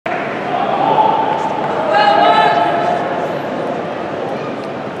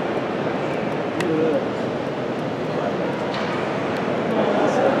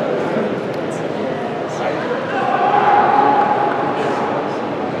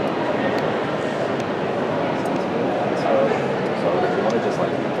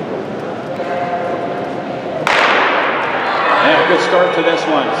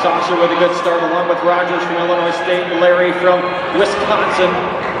one. Saucer with a good start along with Rogers from Illinois State and Larry from Wisconsin.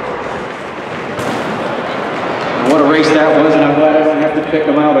 What a race that was, and I'm glad I don't have to pick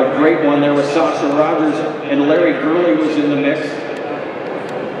them out. A great one there with Saucer, Rogers, and Larry Gourley was in the mix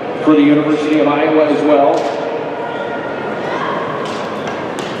for the University of Iowa as well.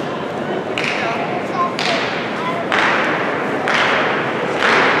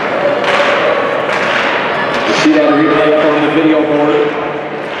 You see that replay from the video board.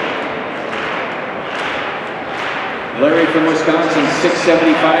 Larry from Wisconsin,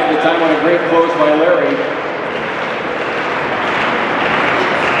 6:75 the time. What a great close by Larry.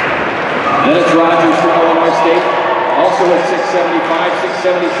 Then it's Rogers from Illinois State, also at 6:75,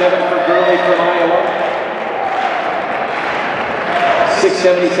 6:77 for Gourley from Iowa.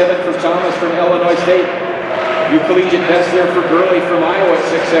 6:77 for Thomas from Illinois State. New collegiate best there for Gourley from Iowa at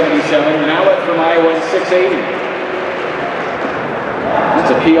 6:77. Mallett from Iowa at 6:80.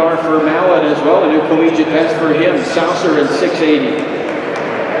 That's a PR for Mallett as well, a new collegiate best for him. Saucer at 6:80.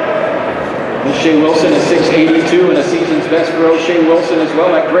 O'Shea Wilson at 6:82 and a season's best for O'Shea Wilson as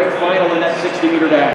well. That great final in that 60-meter dash.